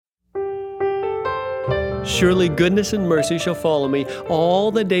Surely goodness and mercy shall follow me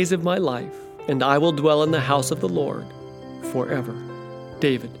all the days of my life, and I will dwell in the house of the Lord forever.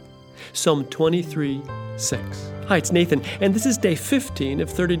 David, Psalm 23:6. Hi, it's Nathan, and this is day 15 of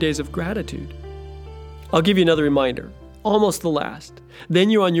 30 Days of Gratitude. I'll give you another reminder, almost the last. Then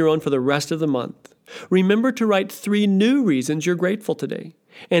you're on your own for the rest of the month. Remember to write 3 new reasons you're grateful today,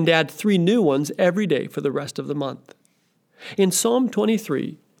 and add 3 new ones every day for the rest of the month. In Psalm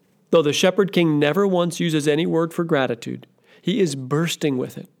 23, though the Shepherd King never once uses any word for gratitude, he is bursting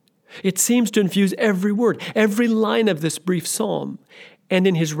with it. It seems to infuse every word, every line of this brief psalm. And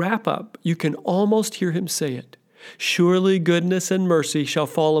in his wrap-up, you can almost hear him say it. Surely goodness and mercy shall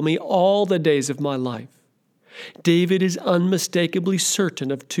follow me all the days of my life. David is unmistakably certain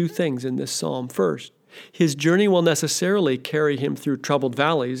of 2 things in this psalm. First, his journey will necessarily carry him through troubled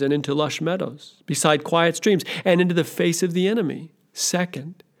valleys and into lush meadows, beside quiet streams, and into the face of the enemy.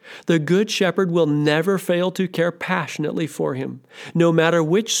 Second, the Good Shepherd will never fail to care passionately for him, no matter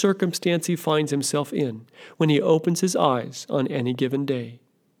which circumstance he finds himself in, when he opens his eyes on any given day.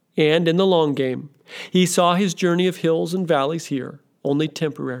 And in the long game, he saw his journey of hills and valleys here, only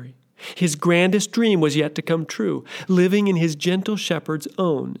temporary. His grandest dream was yet to come true, living in his gentle shepherd's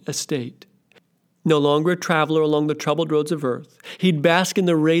own estate. No longer a traveler along the troubled roads of earth, he'd bask in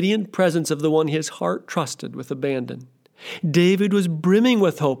the radiant presence of the one his heart trusted with abandon. David was brimming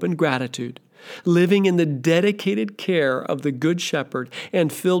with hope and gratitude, living in the dedicated care of the Good Shepherd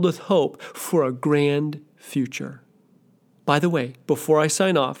and filled with hope for a grand future. By the way, before I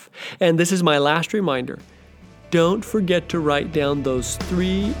sign off, and this is my last reminder, don't forget to write down those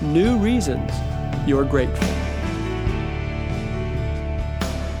 3 new reasons you're grateful.